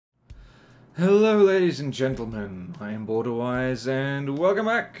Hello ladies and gentlemen, I am BorderWise and welcome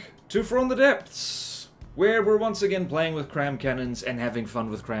back to From the Depths, where we're once again playing with cram cannons and having fun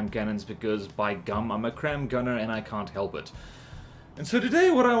with cram cannons because by gum I'm a cram gunner and I can't help it. And so today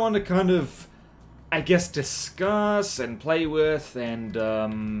what I want to kind of, I guess, discuss and play with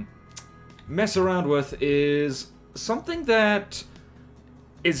and mess around with is something that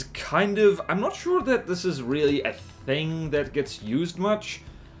is kind of, I'm not sure that this is really a thing that gets used much,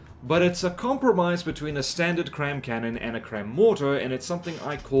 but it's a compromise between a standard cram cannon and a cram mortar, and it's something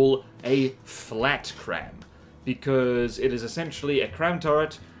I call a flat cram, because it is essentially a cram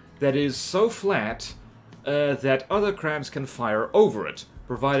turret that is so flat that other crams can fire over it,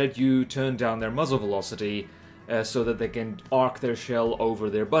 provided you turn down their muzzle velocity so that they can arc their shell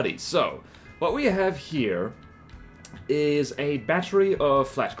over their buddies. So, what we have here is a battery of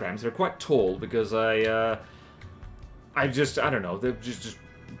flat crams. They're quite tall because I don't know, they're just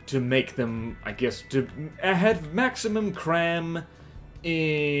to make them, I guess, to have maximum cram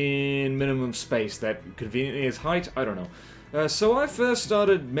in minimum space that conveniently is height, I don't know. So I first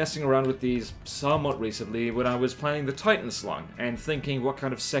started messing around with these somewhat recently when I was planning the Titan Slung and thinking what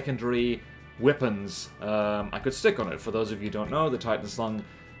kind of secondary weapons I could stick on it. For those of you who don't know, the Titan Slung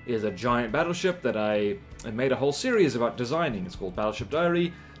is a giant battleship that I made a whole series about designing. It's called Battleship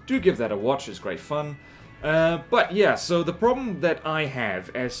Diary. Do give that a watch, it's great fun. But yeah, so the problem that I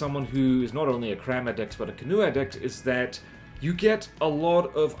have as someone who is not only a cram addict but a canoe addict is that you get a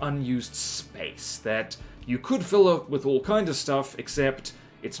lot of unused space that you could fill up with all kinds of stuff, except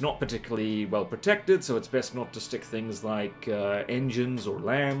it's not particularly well protected, so it's best not to stick things like engines or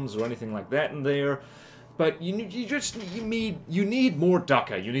lambs or anything like that in there. But you need more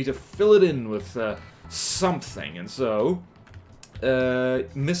ducker. You need to fill it in with something, and so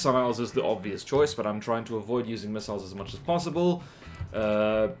missiles is the obvious choice, but I'm trying to avoid using missiles as much as possible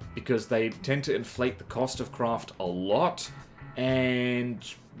because they tend to inflate the cost of craft a lot, and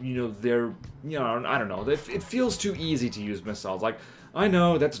they're I don't know, it feels too easy to use missiles. Like, I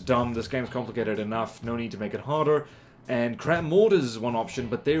know that's dumb, this game's complicated enough, no need to make it harder, and cram mortars is one option,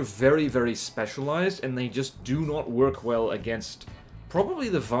 but they're very, very specialized and they just do not work well against probably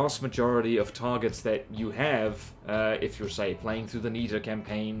the vast majority of targets that you have if you're, say, playing through the Nita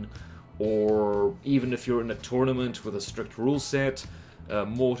campaign, or even if you're in a tournament with a strict rule set.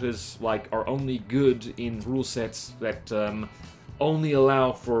 Mortars are only good in rule sets that only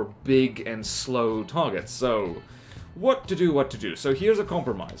allow for big and slow targets. So, what to do? So here's a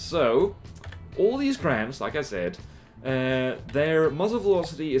compromise. So, all these crams, like I said, their muzzle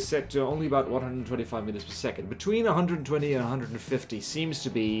velocity is set to only about 125 meters per second. Between 120 and 150 seems to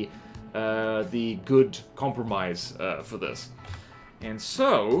be the good compromise for this. And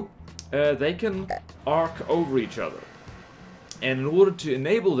so, they can arc over each other. And in order to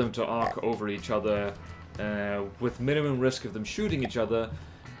enable them to arc over each other with minimum risk of them shooting each other,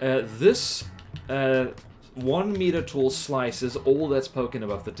 this 1 meter tall slice is all that's poking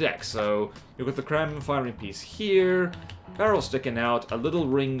above the deck. So you've got the cram firing piece here, barrel sticking out, a little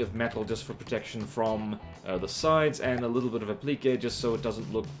ring of metal just for protection from the sides, and a little bit of applique just so it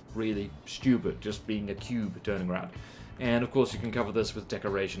doesn't look really stupid, just being a cube turning around. And of course you can cover this with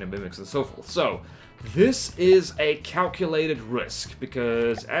decoration and mimics and so forth. So this is a calculated risk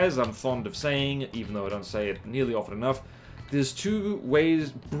because, as I'm fond of saying, even though I don't say it nearly often enough, there's two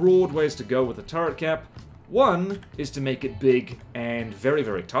broad ways to go with the turret cap. One is to make it big and very,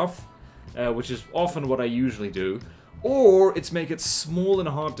 very tough, which is often what I usually do, or it's make it small and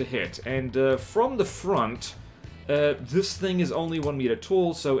hard to hit. And from the front, this thing is only 1 meter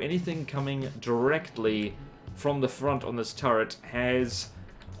tall, so anything coming directly from the front on this turret has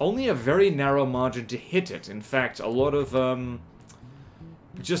only a very narrow margin to hit it. In fact, a lot of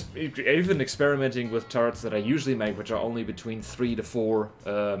just even experimenting with turrets that I usually make, which are only between 3 to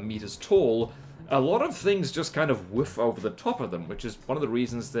 4 meters tall, a lot of things just kind of whiff over the top of them, which is one of the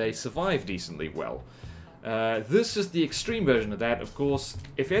reasons they survive decently well. This is the extreme version of that. Of course,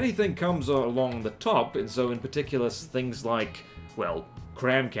 if anything comes along the top, and so in particular things like, well,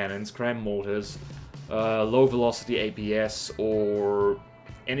 cram cannons, cram mortars, low velocity APS, or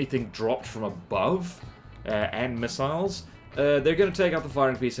anything dropped from above, and missiles, they're going to take out the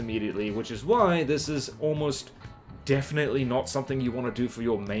firing piece immediately, which is why this is almost definitely not something you want to do for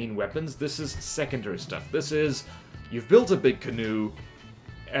your main weapons. This is secondary stuff. This is, you've built a big canoe,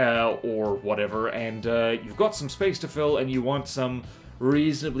 or whatever, and you've got some space to fill, and you want some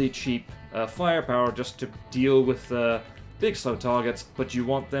reasonably cheap firepower just to deal with big slow targets, but you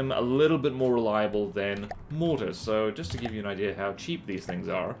want them a little bit more reliable than mortars. So just to give you an idea how cheap these things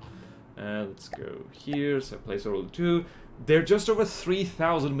are, let's go here, so place order 2. they're just over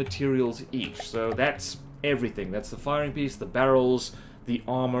 3,000 materials each, so that's everything. That's the firing piece, the barrels, the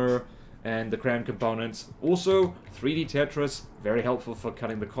armor, and the CRAM components. Also, 3D Tetris, very helpful for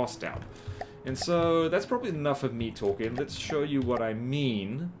cutting the cost down. And so, that's probably enough of me talking. Let's show you what I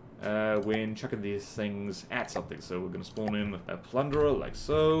mean when chucking these things at something. So we're going to spawn in a plunderer, like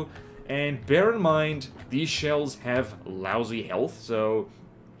so. And bear in mind, these shells have lousy health. So,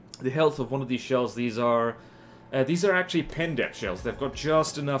 the health of one of these shells, these are actually pen depth shells. They've got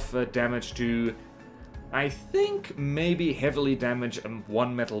just enough damage to, I think, maybe heavily damage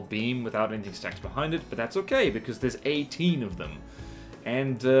one metal beam without anything stacked behind it, but that's okay, because there's 18 of them.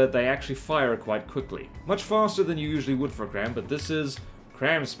 And they actually fire quite quickly. Much faster than you usually would for a CRAM, but this is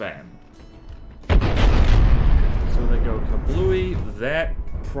CRAM spam. So they go kablooey. That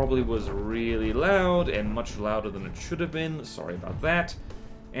probably was really loud, and much louder than it should have been. Sorry about that.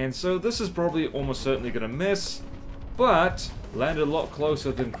 And so this is probably almost certainly going to miss, but landed a lot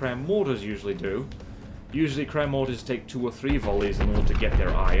closer than CRAM mortars usually do. Usually CRAM mortars take 2 or 3 volleys in order to get their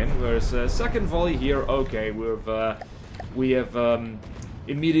iron, whereas second volley here, okay, we have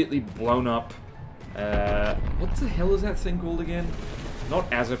immediately blown up. What the hell is that thing called again? Not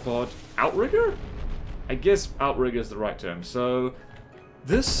Azipod. Outrigger? I guess Outrigger is the right term. So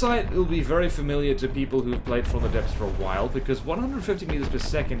this site will be very familiar to people who've played From the Depths for a while, because 150 meters per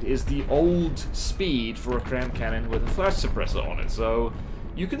second is the old speed for a CRAM cannon with a flash suppressor on it. So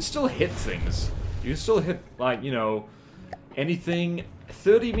you can still hit things. You can still hit, like, you know, anything.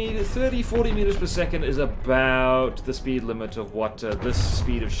 40 meters per second is about the speed limit of what this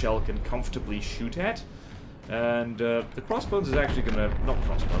speed of shell can comfortably shoot at. And the crossbones is actually gonna, not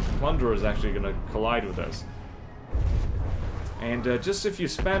crossbones, the plunderer is actually gonna collide with us. And just if you're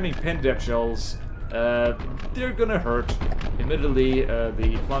spamming pen depth shells, they're gonna hurt. Admittedly,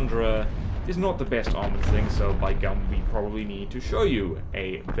 the plunderer is not the best armored thing, so by gum, we probably need to show you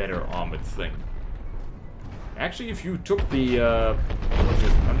a better armored thing. Actually, if you took the,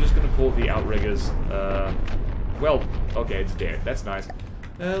 I'm just gonna call the Outriggers, well, okay, it's dead. That's nice.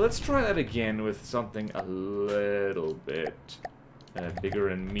 Let's try that again with something a little bit bigger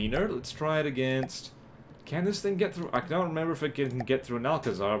and meaner. Let's try it against... Can this thing get through? I can't remember if it can get through an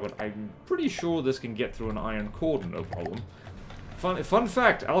Alcazar, but I'm pretty sure this can get through an Iron Cordon, no problem. Fun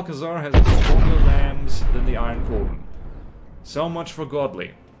fact, Alcazar has stronger rams than the Iron Cordon. So much for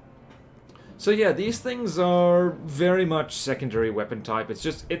Godly. So yeah, these things are very much secondary weapon type.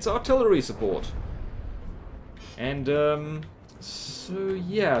 It's artillery support. And,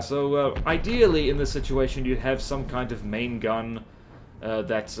 so ideally in this situation you'd have some kind of main gun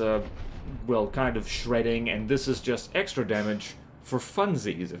that's, well, kind of shredding, and this is just extra damage for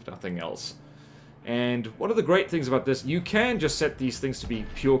funsies, if nothing else. And one of the great things about this, you can just set these things to be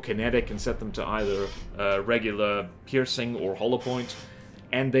pure kinetic and set them to either regular piercing or hollow point,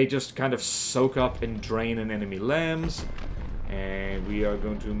 and they just kind of soak up and drain an enemy lambs. And we are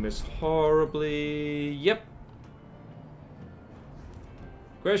going to miss horribly. Yep.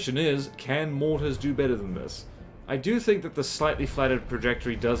 Question is, can mortars do better than this? I do think that the slightly flattered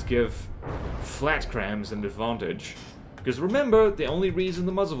trajectory does give flat CRAMs an advantage. Because remember, the only reason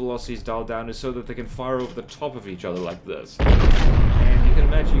the muzzle velocity is dialed down is so that they can fire over the top of each other like this. And you can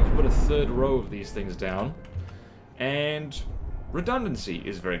imagine you can put a third row of these things down. And redundancy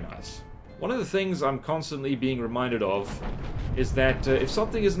is very nice. One of the things I'm constantly being reminded of is that if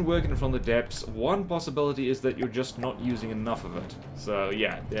something isn't working from the depths, one possibility is that you're just not using enough of it. So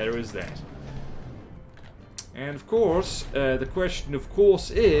yeah, there is that. And of course, the question of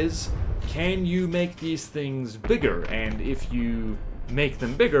course is, can you make these things bigger? And if you make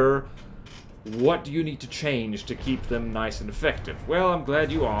them bigger, what do you need to change to keep them nice and effective? Well, I'm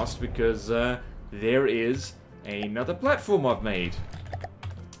glad you asked, because there is another platform I've made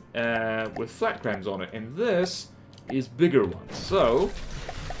with flat CRAMs on it, and this is bigger ones. So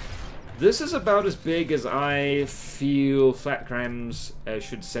this is about as big as I feel flat CRAMs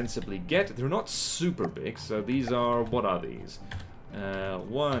should sensibly get. They're not super big, so these are, what are these?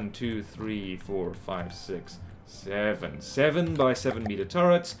 1, 2, 3, 4, 5, 6, 7. 7 by 7 meter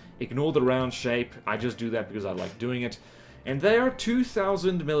turrets. Ignore the round shape. I just do that because I like doing it. And they are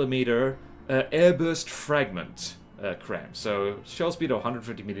 2,000 millimeter airburst fragment CRAMs. So shell speed of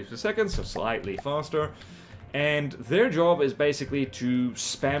 150 meters per second, so slightly faster. And their job is basically to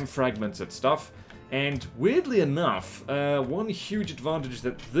spam fragments at stuff. And weirdly enough, one huge advantage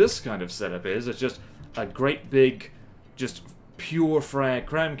that this kind of setup is, it's just a great big, just pure frag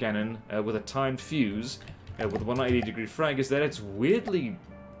CRAM cannon with a timed fuse with a 180-degree frag, is that it's weirdly,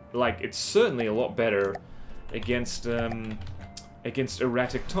 like, it's certainly a lot better against against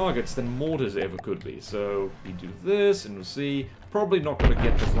erratic targets than mortars ever could be. So we do this, and we'll see. Probably not going to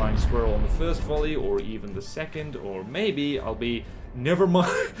get the flying squirrel on the first volley, or even the second, or maybe I'll be... Never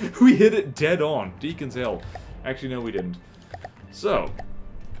mind. We hit it dead on. Deacon's hell. Actually, no, we didn't. So,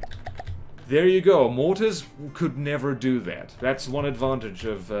 there you go. Mortars could never do that. That's one advantage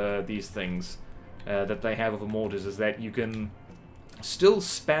of these things that they have over mortars, is that you can still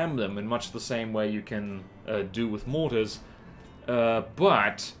spam them in much the same way you can do with mortars,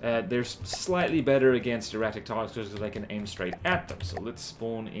 but they're slightly better against erratic targets because they can aim straight at them. So let's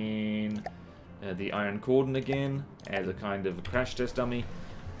spawn in the Iron Cordon again as a kind of a crash test dummy.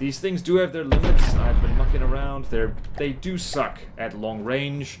 These things do have their limits. I've been mucking around. They do suck at long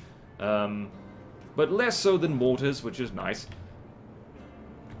range, but less so than mortars, which is nice.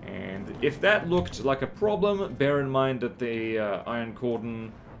 And if that looked like a problem, bear in mind that the Iron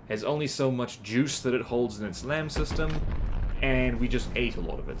Cordon has only so much juice that it holds in its LAM system, and we just ate a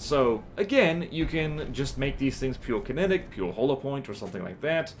lot of it. So, again, you can just make these things pure kinetic, pure hollow point, or something like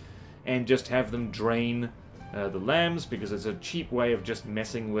that, and just have them drain the LAMs, because it's a cheap way of just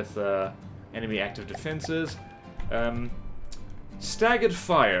messing with enemy active defenses. Staggered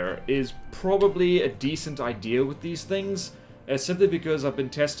fire is probably a decent idea with these things, simply because I've been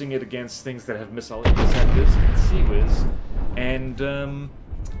testing it against things that have missile interceptors and CWIS, and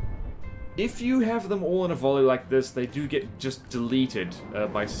if you have them all in a volley like this, they do get just deleted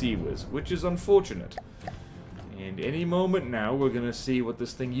by CWIS, which is unfortunate. And any moment now, we're going to see what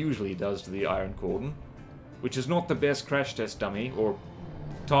this thing usually does to the Iron Cordon, which is not the best crash test dummy, or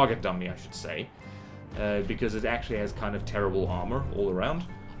target dummy, I should say, because it actually has kind of terrible armor all around.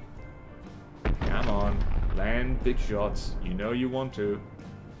 Come on, land big shots. You know you want to.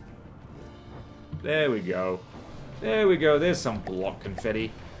 There we go. There we go. There's some block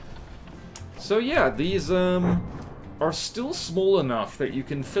confetti. So yeah, these are still small enough that you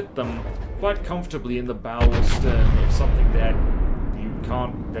can fit them quite comfortably in the bow or stern of something that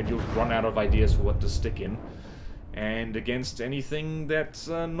you'll run out of ideas for what to stick in. And against anything that's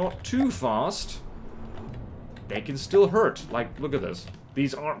not too fast, they can still hurt. Like, look at this.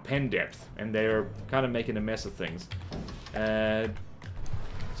 These aren't pen depth, and they're kind of making a mess of things. So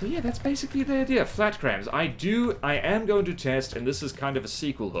yeah, that's basically the idea. Flat crams. I am going to test, and this is kind of a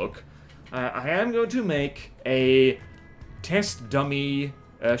sequel hook, I am going to make a test dummy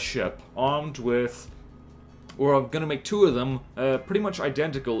ship armed with, or I'm going to make two of them pretty much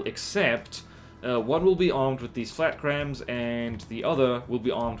identical, except one will be armed with these flat crams and the other will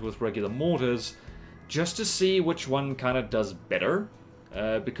be armed with regular mortars, just to see which one kind of does better,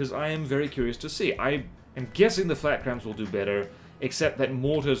 because I am very curious to see. I am guessing the flat crams will do better, except that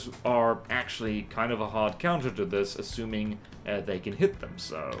mortars are actually kind of a hard counter to this, assuming they can hit them,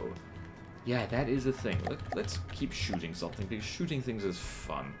 so... Yeah, that is a thing. Let's keep shooting something, because shooting things is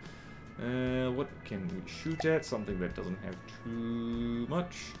fun. What can we shoot at? Something that doesn't have too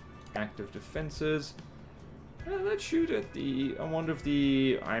much active defenses. Let's shoot at the... I wonder if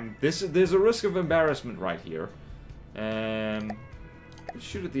the... There's a risk of embarrassment right here. Let's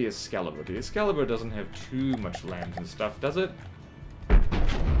shoot at the Excalibur. The Excalibur doesn't have too much land and stuff, does it?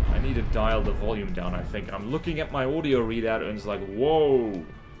 I need to dial the volume down, I think. I'm looking at my audio readout and it's like, whoa!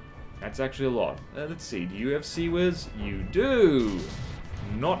 That's actually a lot. Let's see, do you have CWIS? You do!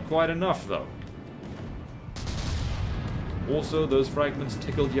 Not quite enough, though. Also, those fragments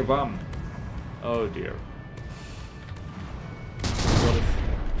tickled your bum. Oh dear. What if...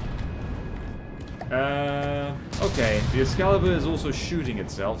 okay, the Excalibur is also shooting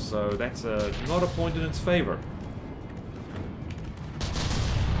itself, so that's not a point in its favor.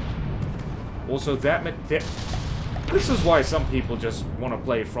 Also, this is why some people just want to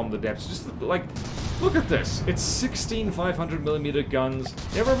play from the depths. Just, like, look at this. It's 16 500mm guns.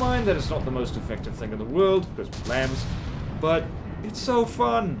 Never mind that it's not the most effective thing in the world, because lambs, but it's so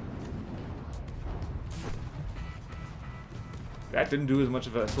fun. That didn't do as much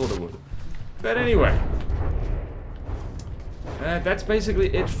as I thought it would. But anyway. That's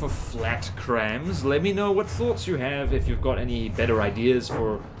basically it for flat crams. Let me know what thoughts you have, if you've got any better ideas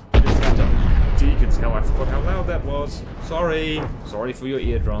for just that stuff. Deacon's hell, I forgot how loud that was. Sorry. Sorry for your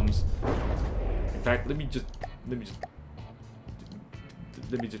eardrums. In fact, let me just...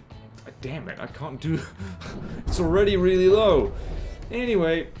 Damn it, I can't do... It's already really low.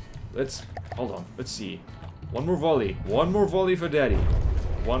 Anyway, hold on, let's see. One more volley. One more volley for Daddy.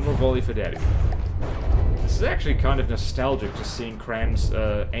 One more volley for Daddy. This is actually kind of nostalgic, just seeing CRAMs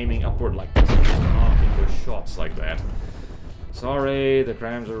aiming upward like this, arcing their shots like that. Sorry, the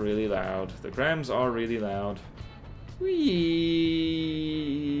CRAMs are really loud. The CRAMs are really loud. Whee!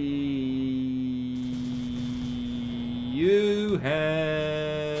 you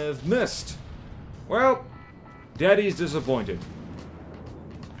have missed. Well, Daddy's disappointed.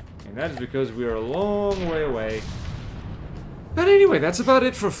 And that is because we are a long way away. But anyway, that's about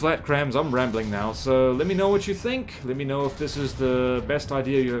it for flat crams. I'm rambling now, so let me know what you think. Let me know if this is the best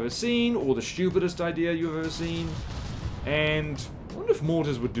idea you've ever seen, or the stupidest idea you've ever seen. And I wonder if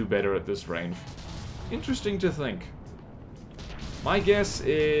mortars would do better at this range. Interesting to think. My guess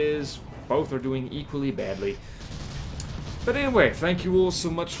is both are doing equally badly. But anyway, thank you all so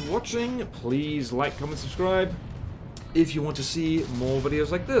much for watching. Please like, comment, subscribe. If you want to see more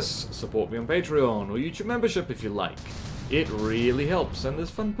videos like this, support me on Patreon or YouTube membership if you like. It really helps, and there's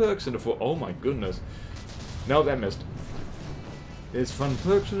fun perks in it for... Oh my goodness. No, that missed. There's fun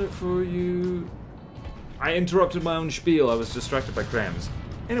perks in it for you. I interrupted my own spiel. I was distracted by crams.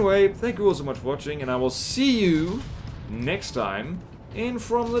 Anyway, thank you all so much for watching, and I will see you next time in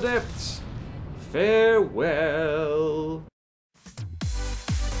From the Depths. Farewell.